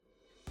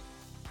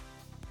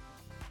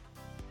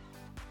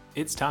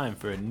It's time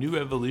for a new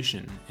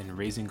evolution in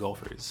raising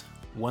golfers,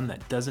 one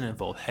that doesn't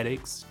involve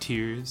headaches,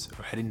 tears,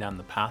 or heading down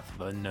the path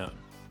of unknown.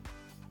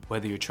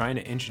 Whether you're trying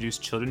to introduce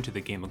children to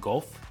the game of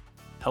golf,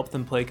 help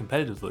them play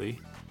competitively,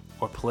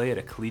 or play at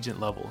a collegiate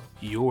level,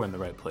 you're in the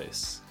right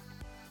place.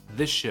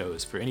 This show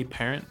is for any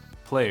parent,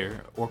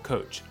 player, or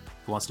coach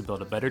who wants to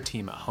build a better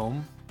team at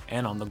home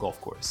and on the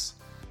golf course.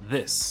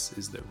 This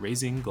is the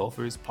Raising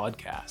Golfers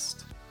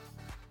Podcast.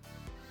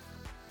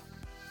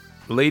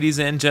 Ladies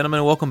and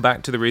gentlemen, welcome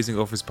back to the Raising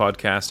Golfers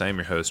Podcast. I am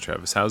your host,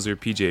 Travis Hauser,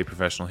 PGA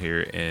professional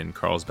here in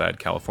Carlsbad,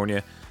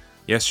 California.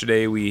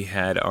 Yesterday, we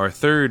had our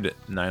third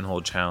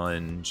 9-hole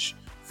challenge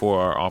for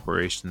our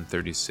Operation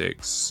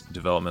 36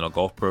 developmental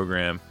golf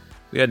program.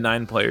 We had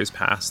 9 players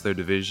pass their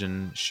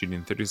division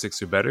shooting 36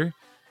 or better,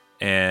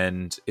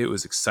 and it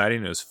was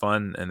exciting, it was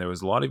fun, and there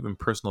was a lot of even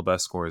personal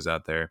best scores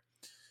out there.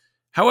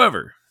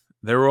 However,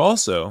 there were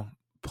also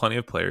plenty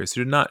of players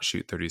who did not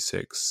shoot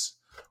 36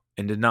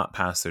 and did not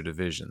pass their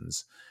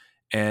divisions.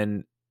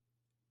 And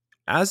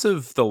as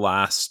of the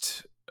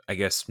last,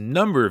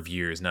 number of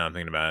years now I'm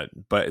thinking about it,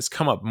 but it's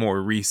come up more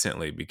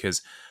recently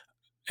because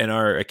in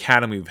our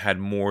academy, we've had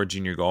more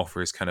junior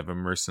golfers kind of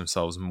immerse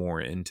themselves more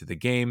into the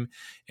game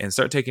and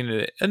start taking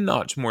it a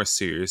notch more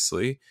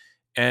seriously.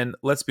 And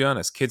let's be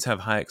honest, kids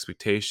have high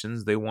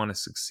expectations. They want to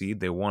succeed.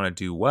 They want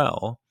to do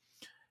well.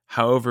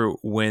 However,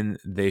 when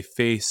they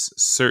face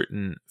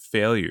certain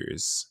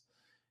failures,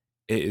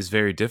 it is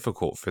very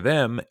difficult for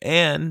them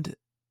and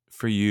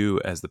for you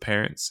as the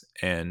parents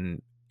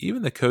and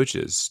even the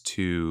coaches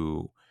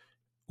to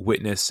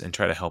witness and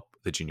try to help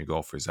the junior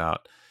golfers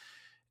out.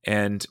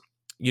 And,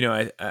 you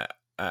know,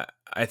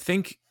 I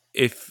think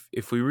if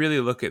we really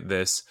look at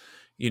this,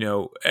 you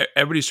know,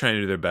 everybody's trying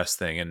to do their best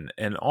thing.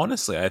 And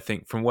honestly, I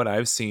think from what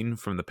I've seen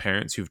from the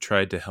parents who've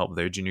tried to help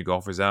their junior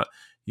golfers out,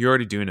 you're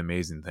already doing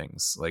amazing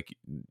things. Like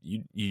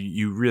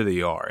you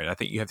really are. And I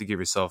think you have to give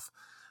yourself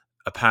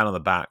a pat on the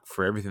back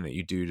for everything that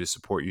you do to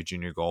support your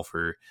junior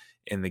golfer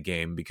in the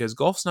game, because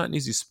golf's not an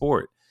easy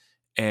sport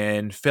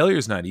and failure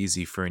is not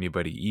easy for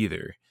anybody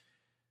either.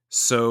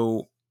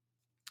 So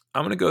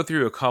I'm going to go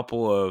through a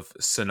couple of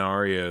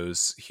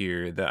scenarios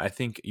here that I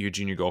think your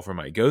junior golfer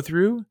might go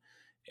through,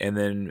 and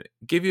then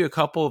give you a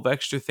couple of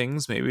extra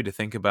things maybe to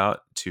think about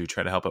to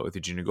try to help out with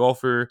your junior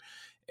golfer.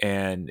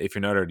 And if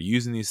you're not already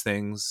using these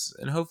things,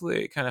 and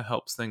hopefully it kind of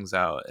helps things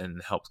out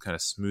and helps kind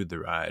of smooth the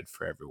ride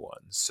for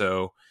everyone.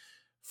 So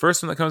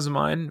first one that comes to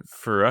mind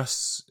for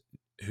us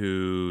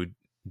who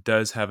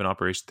does have an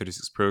Operation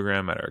 36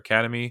 program at our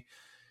academy,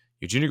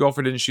 your junior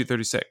golfer didn't shoot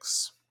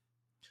 36.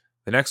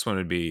 The next one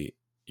would be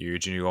your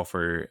junior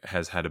golfer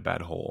has had a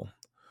bad hole,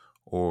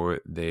 or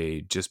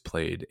they just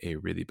played a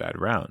really bad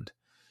round.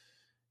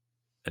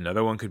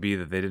 Another one could be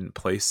that they didn't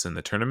place in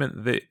the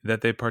tournament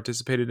that they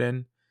participated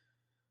in.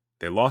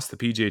 They lost the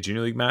PGA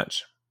Junior League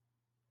match,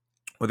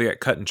 or they got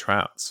cut in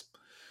tryouts.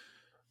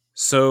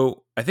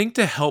 So I think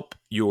to help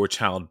your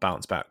child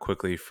bounce back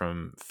quickly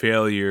from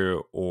failure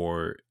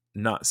or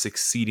not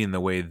succeeding the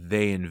way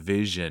they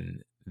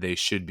envision they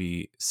should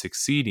be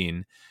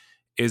succeeding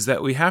is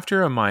that we have to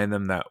remind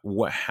them that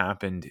what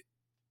happened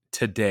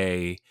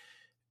today,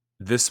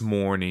 this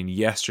morning,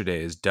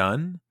 yesterday is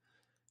done.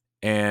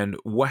 And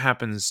what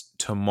happens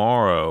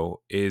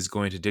tomorrow is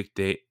going to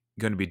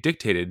be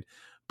dictated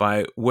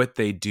by what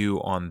they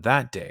do on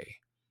that day,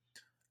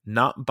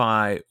 not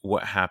by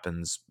what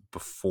happens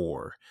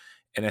before.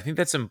 And I think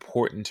that's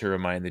important to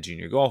remind the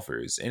junior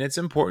golfers. And it's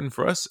important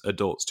for us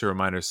adults to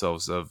remind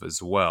ourselves of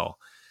as well.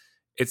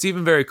 It's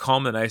even very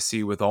common, I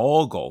see with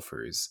all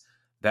golfers,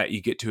 that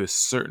you get to a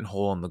certain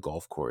hole on the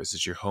golf course.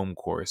 It's your home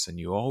course, and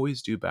you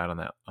always do bad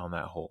on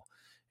that hole.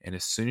 And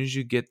as soon as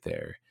you get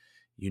there,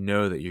 you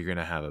know that you're going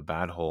to have a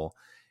bad hole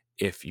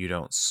if you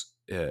don't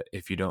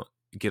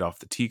get off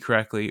the tee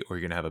correctly, or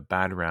you're going to have a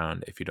bad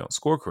round if you don't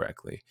score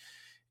correctly.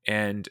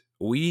 And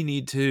we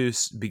need to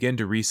begin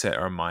to reset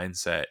our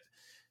mindset,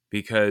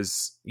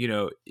 because, you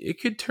know,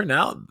 it could turn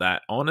out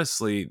that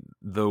honestly,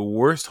 the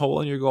worst hole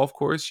on your golf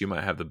course, you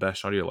might have the best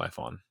shot of your life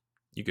on.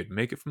 You could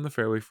make it from the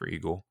fairway for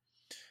eagle,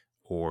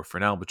 or for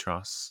an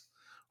albatross,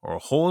 or a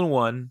hole in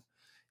one.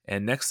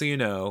 And next thing you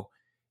know,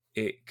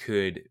 it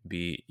could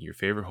be your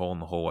favorite hole in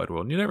the whole wide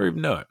world, and you never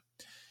even know it.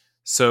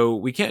 So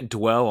we can't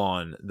dwell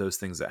on those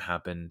things that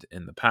happened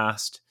in the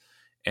past.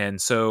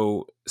 And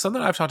so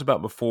something I've talked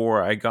about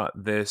before, I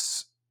got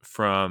this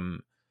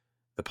from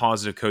the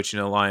Positive Coaching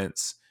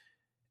Alliance,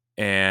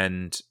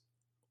 and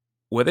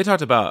what they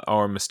talked about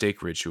are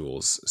mistake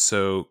rituals.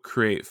 So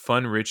create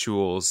fun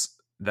rituals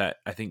that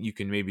I think you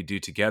can maybe do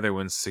together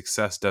when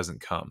success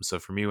doesn't come. So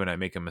for me, when I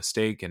make a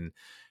mistake, and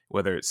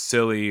whether it's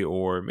silly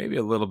or maybe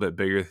a little bit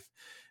bigger,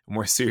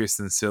 more serious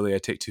than silly, I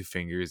take 2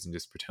 fingers and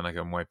just pretend like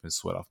I'm wiping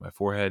sweat off my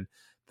forehead.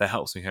 That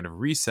helps me kind of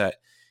reset,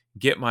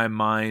 get my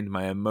mind,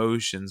 my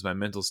emotions, my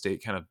mental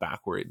state kind of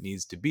back where it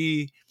needs to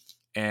be,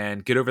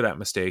 and get over that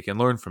mistake and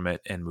learn from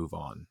it and move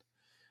on.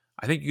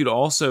 I think you could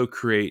also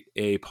create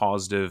a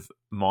positive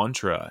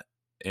mantra,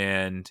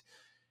 and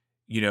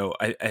you know,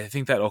 I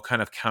think that'll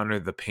kind of counter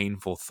the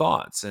painful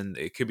thoughts, and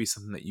it could be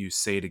something that you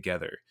say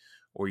together,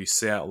 or you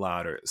say out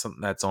loud, or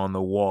something that's on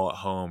the wall at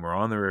home or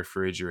on the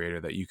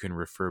refrigerator that you can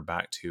refer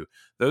back to.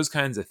 Those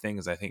kinds of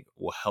things I think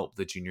will help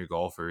the junior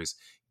golfers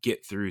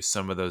get through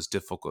some of those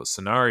difficult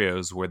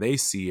scenarios where they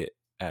see it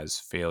as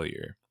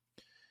failure.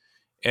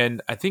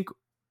 And I think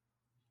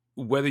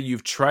whether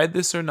you've tried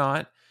this or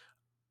not,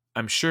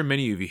 I'm sure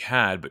many of you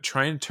had, but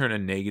trying to turn a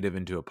negative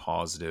into a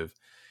positive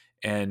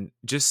and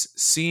just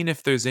seeing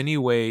if there's any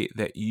way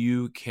that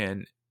you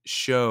can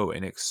show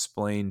and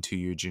explain to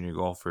your junior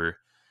golfer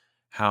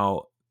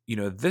how,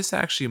 this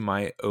actually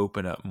might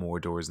open up more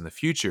doors in the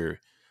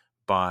future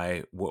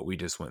by what we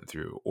just went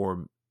through,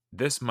 or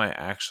this might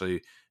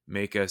actually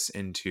make us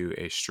into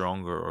a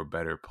stronger or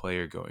better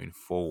player going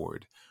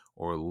forward,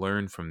 or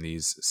learn from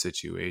these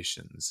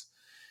situations.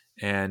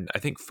 And I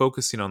think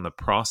focusing on the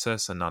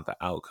process and not the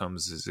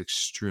outcomes is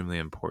extremely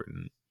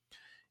important.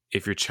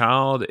 If your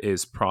child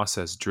is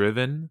process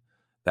driven,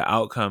 the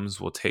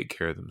outcomes will take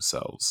care of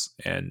themselves.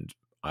 And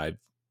I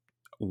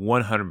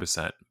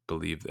 100%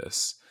 believe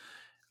this.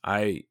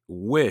 I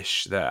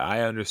wish that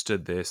I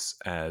understood this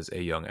as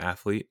a young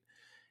athlete.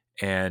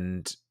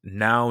 And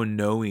now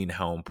knowing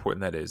how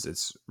important that is,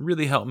 it's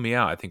really helped me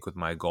out, I think, with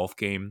my golf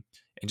game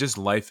and just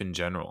life in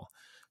general.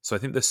 So I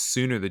think the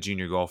sooner the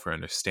junior golfer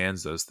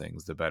understands those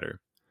things, the better.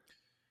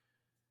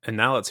 And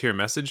now let's hear a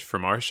message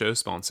from our show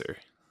sponsor.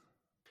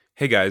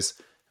 Hey guys,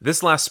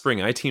 this last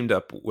spring I teamed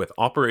up with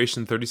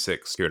Operation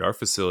 36 here at our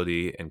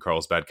facility in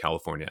Carlsbad,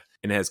 California,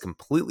 and it has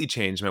completely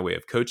changed my way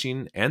of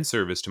coaching and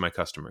service to my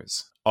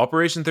customers.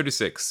 Operation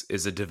 36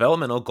 is a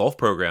developmental golf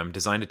program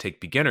designed to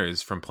take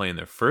beginners from playing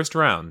their first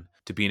round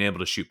to being able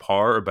to shoot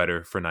par or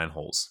better for 9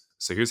 holes.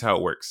 So here's how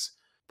it works.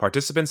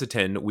 Participants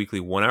attend weekly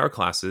 1-hour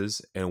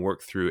classes and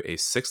work through a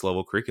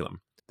 6-level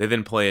curriculum. They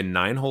then play in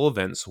 9-hole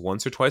events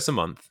once or twice a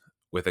month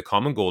with a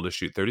common goal to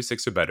shoot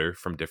 36 or better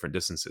from different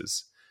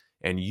distances.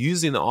 And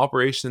using the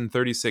Operation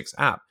 36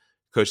 app,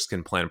 coaches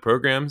can plan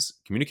programs,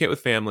 communicate with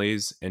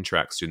families, and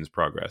track students'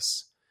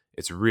 progress.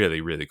 It's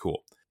really, really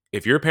cool.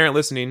 If you're a parent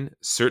listening,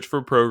 search for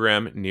a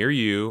program near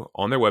you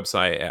on their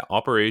website at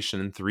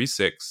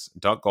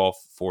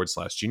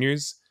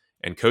operation36.golf/juniors.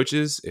 And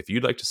coaches, if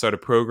you'd like to start a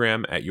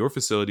program at your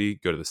facility,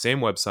 go to the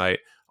same website,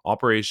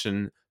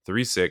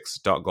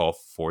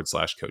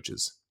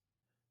 operation36.golf/coaches.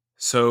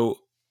 So,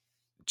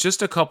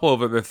 just a couple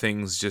of other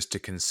things just to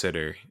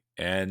consider.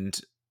 And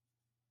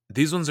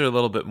these ones are a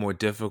little bit more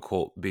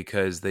difficult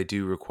because they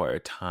do require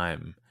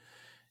time.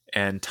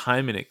 And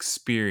time and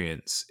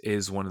experience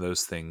is one of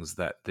those things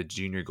that the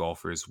junior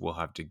golfers will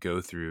have to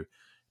go through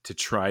to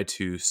try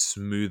to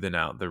smoothen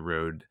out the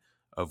road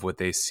of what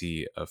they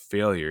see of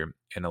failure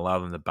and allow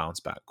them to bounce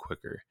back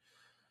quicker.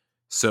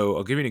 So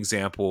I'll give you an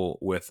example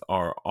with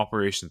our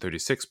Operation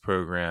 36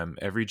 program.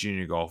 Every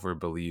junior golfer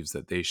believes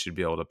that they should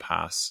be able to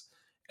pass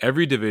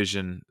every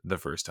division the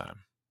first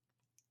time.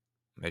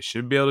 They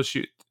should be able to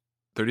shoot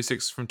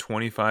 36 from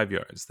 25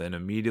 yards, then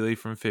immediately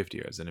from 50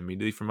 yards, then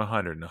immediately from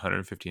 100 and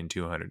 150 and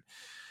 200.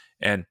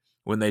 And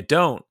when they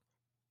don't,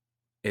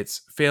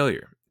 it's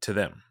failure to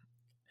them.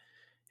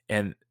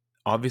 And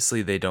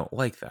obviously they don't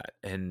like that.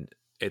 And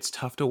it's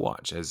tough to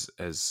watch as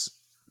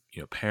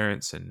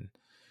parents and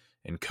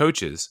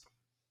coaches.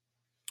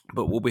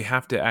 But what we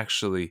have to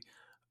actually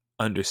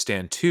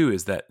understand too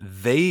is that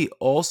they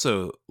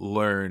also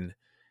learn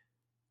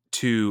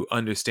to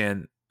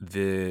understand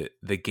the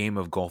game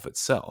of golf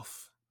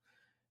itself,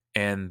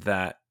 and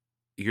that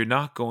you're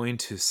not going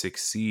to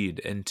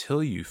succeed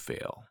until you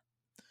fail,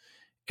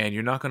 and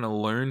you're not going to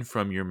learn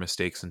from your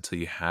mistakes until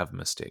you have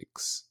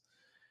mistakes,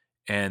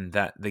 and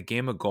that the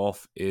game of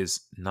golf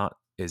is not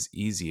as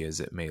easy as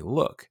it may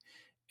look.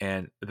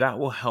 And that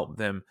will help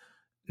them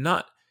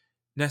not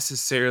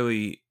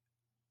necessarily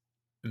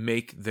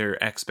make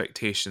their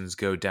expectations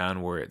go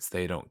down where it's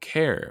they don't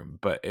care,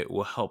 but it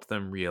will help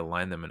them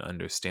realign them and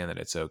understand that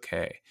it's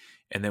okay.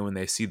 And then when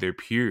they see their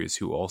peers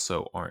who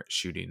also aren't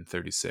shooting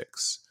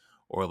 36,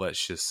 or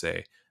let's just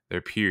say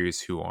their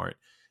peers who aren't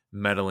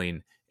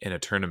medaling in a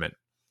tournament,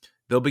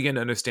 they'll begin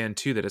to understand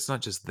too that it's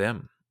not just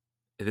them.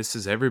 This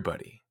is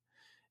everybody.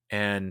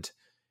 And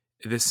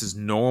this is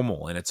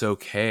normal and it's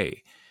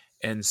okay.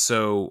 And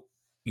so,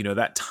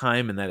 that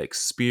time and that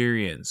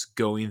experience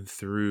going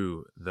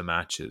through the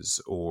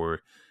matches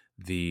or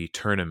the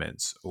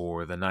tournaments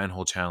or the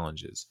 9-hole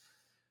challenges,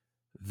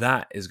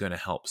 that is going to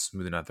help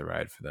smoothen out the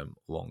ride for them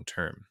long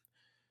term.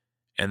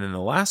 And then the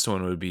last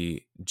one would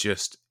be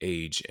just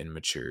age and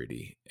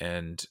maturity.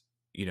 And,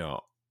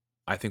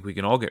 I think we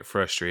can all get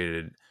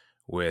frustrated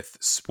with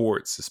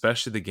sports,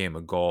 especially the game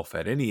of golf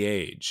at any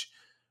age.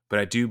 But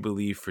I do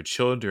believe for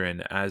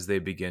children, as they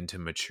begin to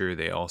mature,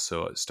 they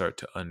also start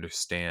to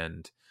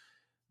understand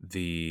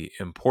the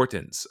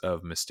importance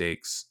of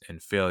mistakes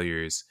and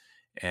failures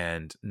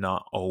and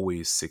not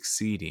always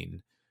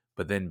succeeding,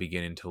 but then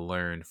beginning to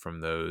learn from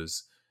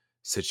those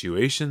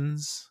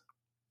situations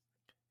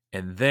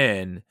and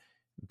then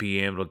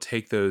being able to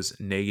take those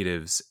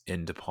negatives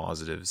into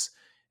positives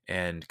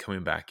and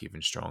coming back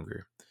even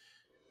stronger.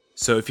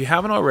 So if you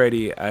haven't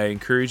already, I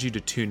encourage you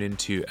to tune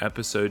into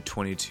episode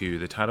 22.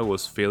 The title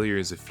was Failure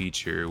is a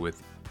Feature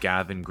with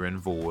Gavin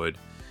Grenvillewood.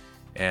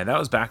 And that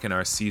was back in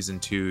our season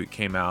 2. It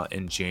came out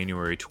in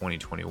January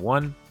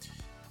 2021.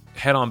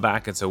 Head on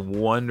back. It's a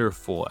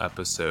wonderful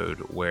episode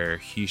where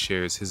he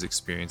shares his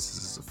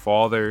experiences as a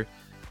father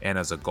and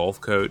as a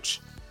golf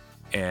coach,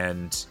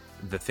 and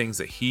the things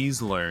that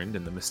he's learned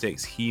and the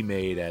mistakes he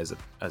made as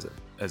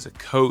a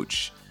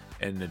coach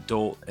and an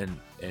adult,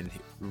 and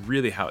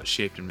really how it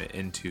shaped him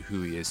into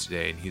who he is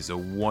today. And he's a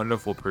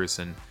wonderful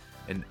person,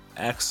 an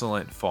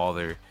excellent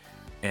father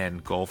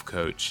and golf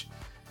coach,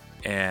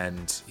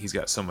 and he's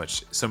got so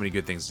many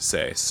good things to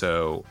say.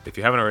 So if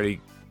you haven't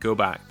already, go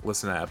back,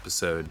 listen to that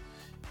episode.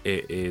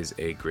 It is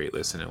a great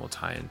listen and will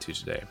tie into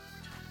today.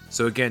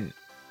 So again,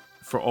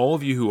 for all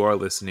of you who are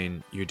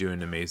listening, you're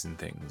doing amazing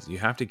things. You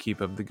have to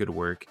keep up the good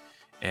work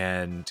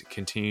and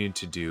continue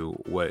to do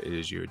what it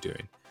is you're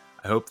doing.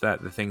 I hope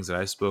that the things that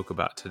I spoke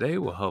about today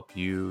will help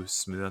you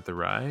smooth out the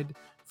ride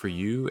for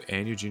you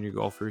and your junior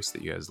golfers,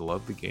 that you guys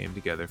love the game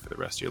together for the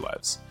rest of your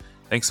lives.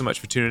 Thanks so much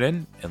for tuning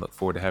in, and look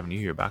forward to having you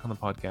here back on the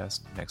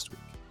podcast next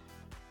week.